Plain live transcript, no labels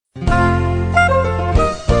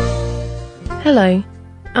Hello,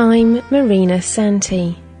 I'm Marina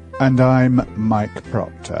Santi. And I'm Mike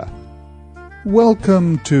Proctor.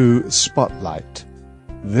 Welcome to Spotlight.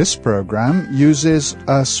 This program uses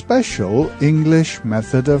a special English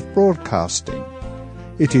method of broadcasting.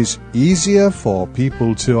 It is easier for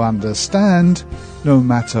people to understand no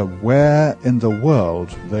matter where in the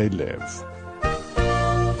world they live.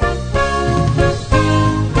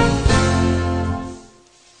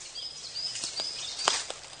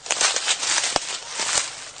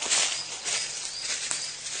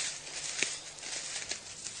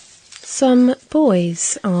 Some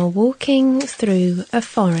boys are walking through a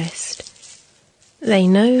forest. They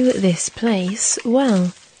know this place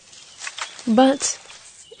well, but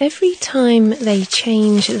every time they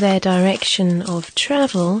change their direction of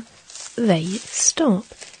travel, they stop.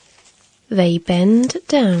 They bend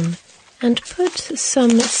down and put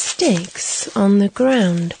some sticks on the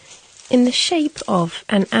ground in the shape of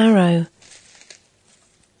an arrow.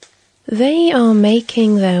 They are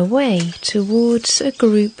making their way towards a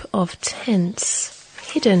group of tents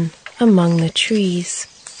hidden among the trees.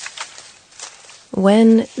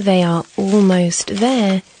 When they are almost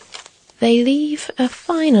there, they leave a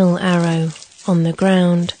final arrow on the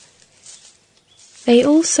ground. They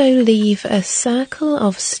also leave a circle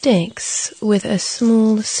of sticks with a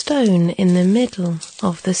small stone in the middle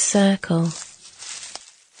of the circle.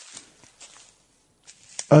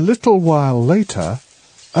 A little while later,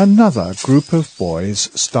 another group of boys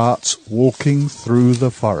starts walking through the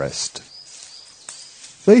forest.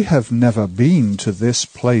 They have never been to this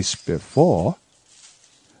place before.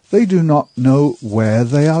 They do not know where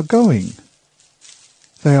they are going.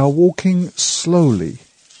 They are walking slowly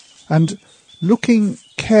and looking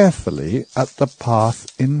carefully at the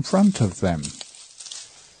path in front of them.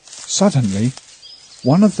 Suddenly,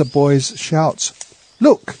 one of the boys shouts,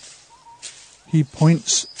 "Look!" He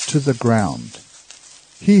points to the ground.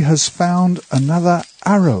 He has found another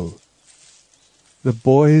arrow. The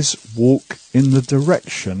boys walk in the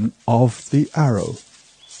direction of the arrow.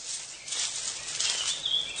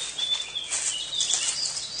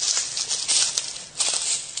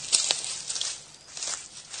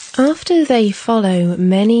 After they follow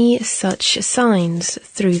many such signs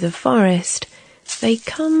through the forest, they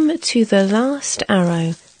come to the last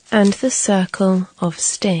arrow and the circle of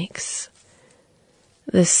sticks.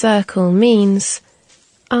 The circle means,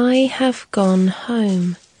 "I have gone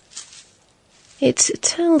home." It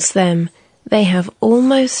tells them they have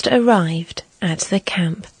almost arrived at the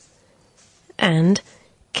camp. And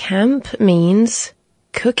camp means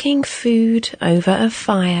cooking food over a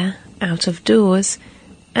fire out of doors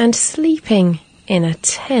and sleeping in a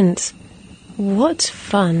tent. What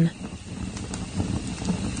fun!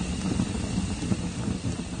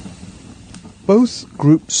 Both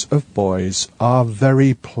groups of boys are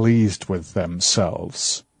very pleased with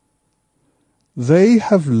themselves. They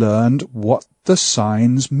have learned what the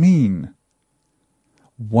signs mean.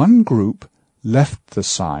 One group left the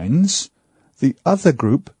signs, the other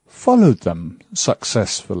group followed them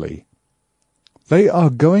successfully. They are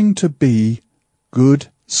going to be good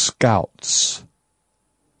scouts.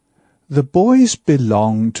 The boys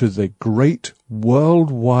belong to the great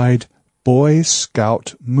worldwide Boy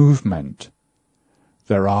Scout movement.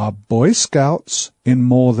 There are Boy Scouts in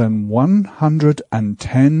more than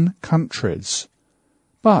 110 countries,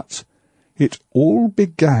 but it all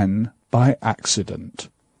began by accident.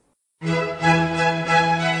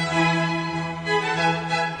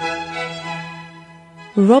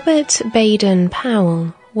 Robert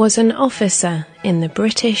Baden-Powell was an officer in the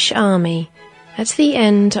British Army at the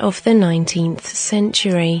end of the 19th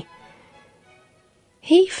century.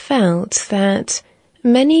 He felt that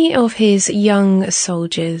many of his young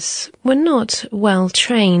soldiers were not well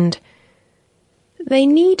trained. They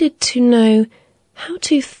needed to know how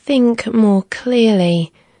to think more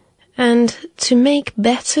clearly and to make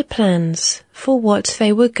better plans for what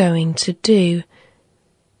they were going to do.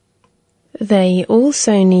 They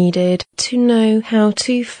also needed to know how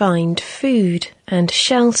to find food and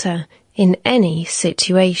shelter in any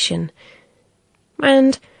situation.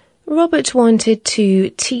 And Robert wanted to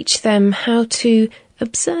teach them how to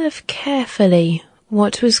observe carefully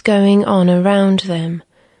what was going on around them.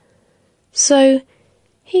 So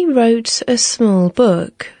he wrote a small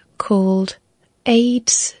book called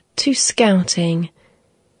Aids to Scouting.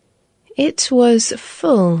 It was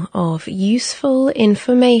full of useful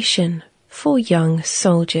information for young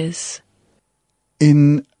soldiers.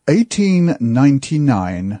 In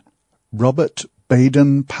 1899, Robert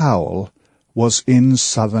Baden-Powell was in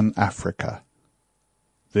southern Africa.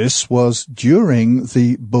 This was during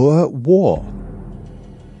the Boer War.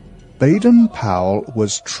 Baden-Powell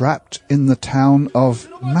was trapped in the town of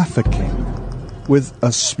Mafeking with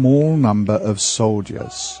a small number of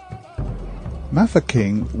soldiers.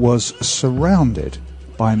 Mafeking was surrounded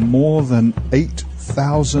by more than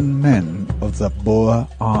 8,000 men of the Boer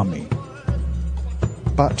army.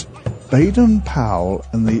 But Baden-Powell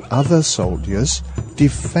and the other soldiers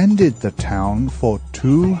defended the town for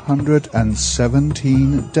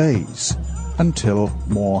 217 days until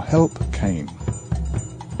more help came.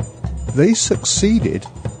 They succeeded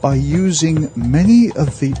by using many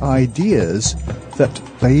of the ideas that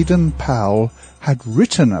Baden-Powell had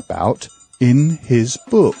written about in his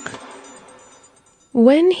book.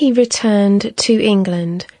 When he returned to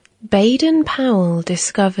England, Baden-Powell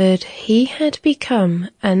discovered he had become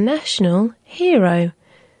a national hero.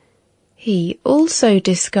 He also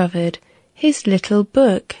discovered his little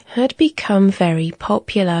book had become very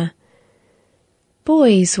popular.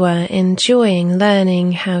 Boys were enjoying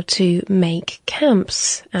learning how to make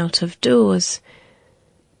camps out of doors.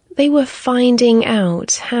 They were finding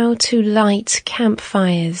out how to light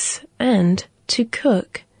campfires and to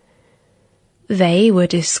cook. They were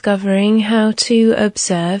discovering how to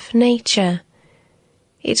observe nature.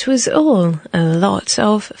 It was all a lot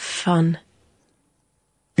of fun.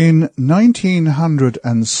 In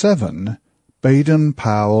 1907,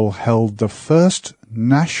 Baden-Powell held the first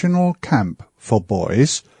national camp for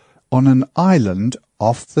boys on an island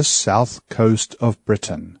off the south coast of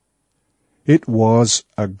Britain. It was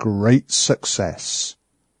a great success.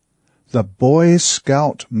 The Boy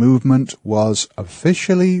Scout movement was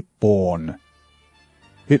officially born.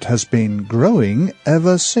 It has been growing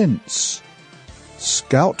ever since.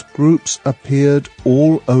 Scout groups appeared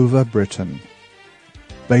all over Britain.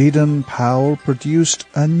 Baden-Powell produced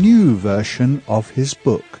a new version of his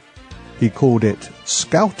book. He called it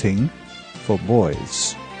Scouting for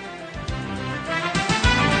Boys.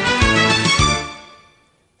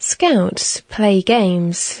 Scouts play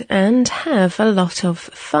games and have a lot of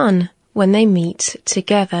fun when they meet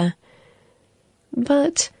together.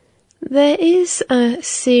 But there is a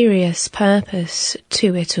serious purpose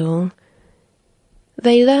to it all.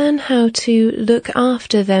 They learn how to look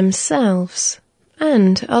after themselves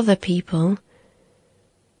and other people.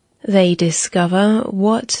 They discover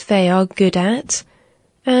what they are good at,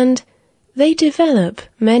 and they develop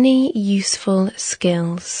many useful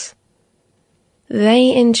skills.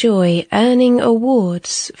 They enjoy earning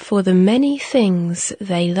awards for the many things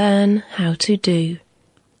they learn how to do.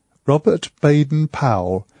 Robert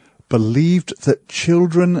Baden-Powell believed that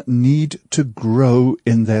children need to grow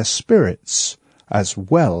in their spirits as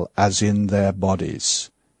well as in their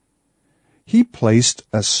bodies. He placed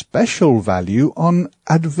a special value on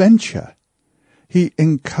adventure. He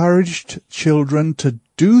encouraged children to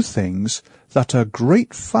do things that are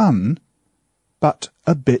great fun, but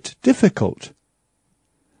a bit difficult.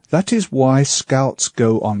 That is why Scouts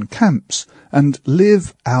go on camps and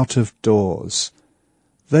live out of doors.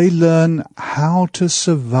 They learn how to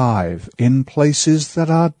survive in places that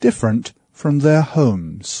are different from their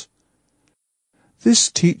homes.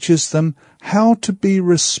 This teaches them how to be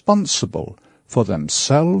responsible for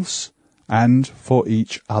themselves and for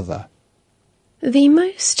each other. The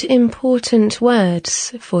most important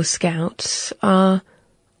words for Scouts are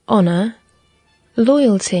honour,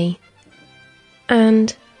 loyalty,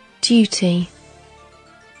 and duty.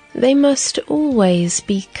 They must always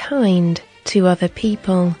be kind to other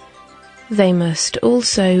people. They must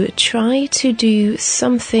also try to do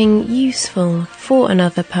something useful for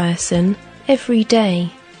another person every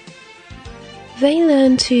day. They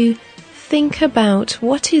learn to think about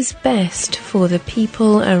what is best for the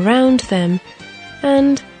people around them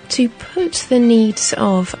and to put the needs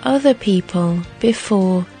of other people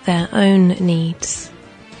before their own needs.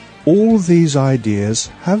 All these ideas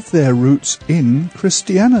have their roots in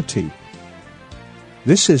Christianity.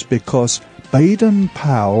 This is because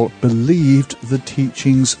Baden-Powell believed the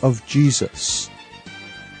teachings of Jesus,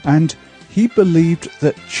 and he believed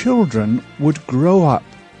that children would grow up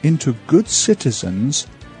into good citizens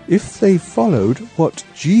if they followed what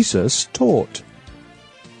Jesus taught.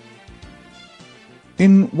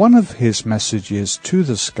 In one of his messages to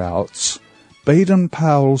the Scouts,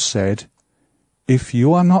 Baden-Powell said, "If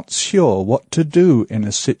you are not sure what to do in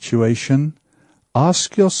a situation,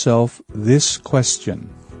 ask yourself this question: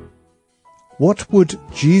 what would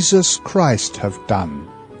Jesus Christ have done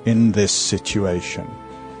in this situation?"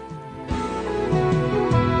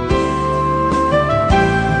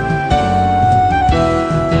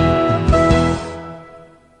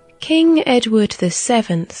 King Edward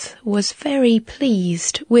VII was very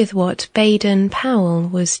pleased with what Baden-Powell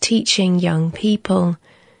was teaching young people.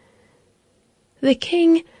 The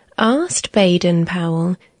king asked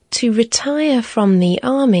Baden-Powell to retire from the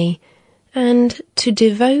army and to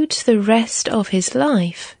devote the rest of his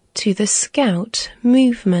life to the Scout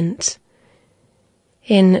movement.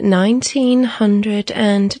 In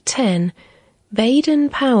 1910,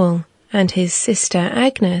 Baden-Powell and his sister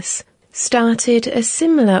Agnes started a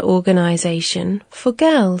similar organization for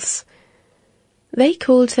girls. They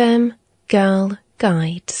called them Girl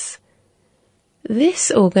Guides.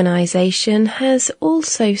 This organization has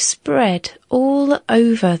also spread all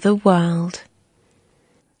over the world.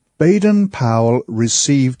 Baden-Powell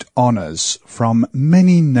received honours from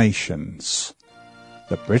many nations.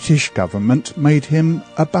 The British government made him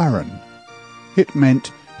a baron. It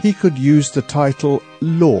meant he could use the title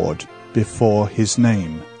Lord before his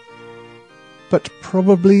name. But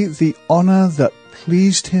probably the honour that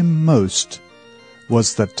pleased him most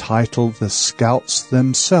was the title the Scouts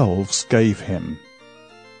themselves gave him.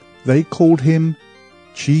 They called him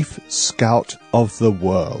Chief Scout of the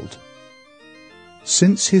World.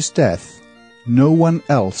 Since his death, no one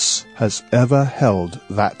else has ever held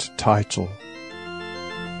that title.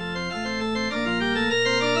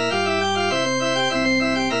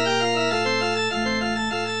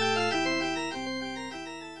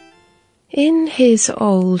 In his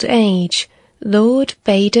old age, Lord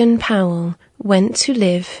Baden-Powell went to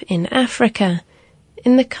live in Africa,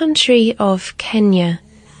 in the country of Kenya.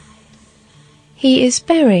 He is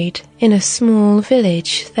buried in a small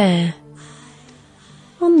village there.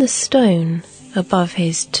 On the stone above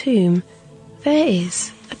his tomb, there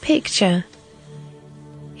is a picture.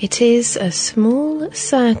 It is a small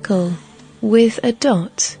circle with a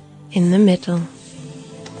dot in the middle.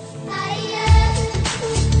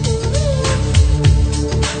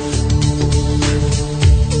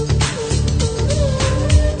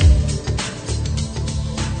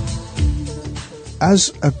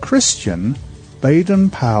 As a Christian,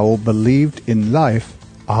 Baden-Powell believed in life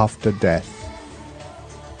after death.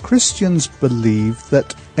 Christians believe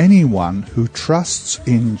that anyone who trusts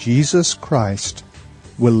in Jesus Christ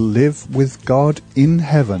will live with God in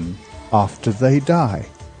heaven after they die.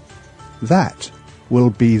 That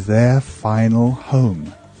will be their final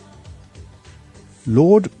home.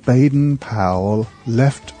 Lord Baden-Powell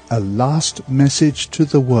left a last message to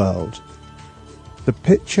the world. The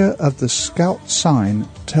picture of the Scout sign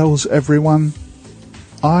tells everyone,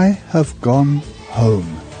 "I have gone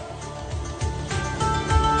home."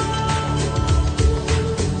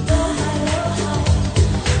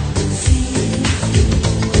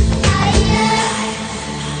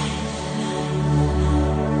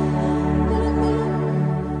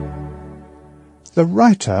 The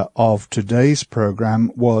writer of today's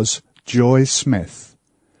program was Joy Smith.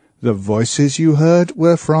 The voices you heard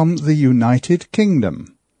were from the United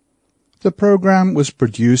Kingdom. The program was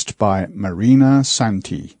produced by Marina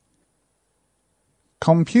Santi.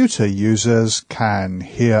 Computer users can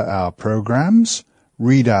hear our programs,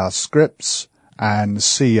 read our scripts, and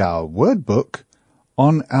see our word book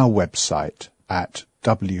on our website at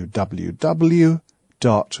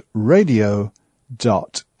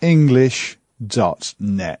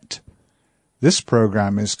www.radio.english.net. This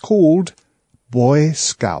program is called Boy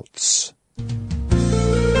Scouts.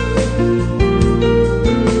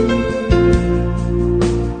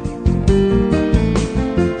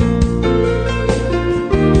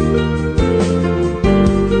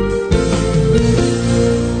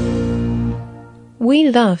 We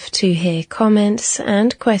love to hear comments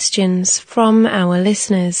and questions from our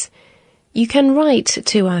listeners. You can write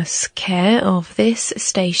to us, care of this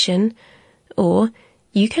station, or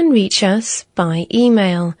you can reach us by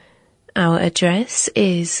email. Our address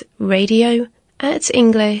is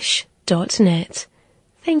radio@english.net.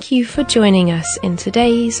 Thank you for joining us in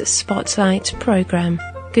today's Spotlight program.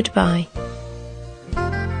 Goodbye.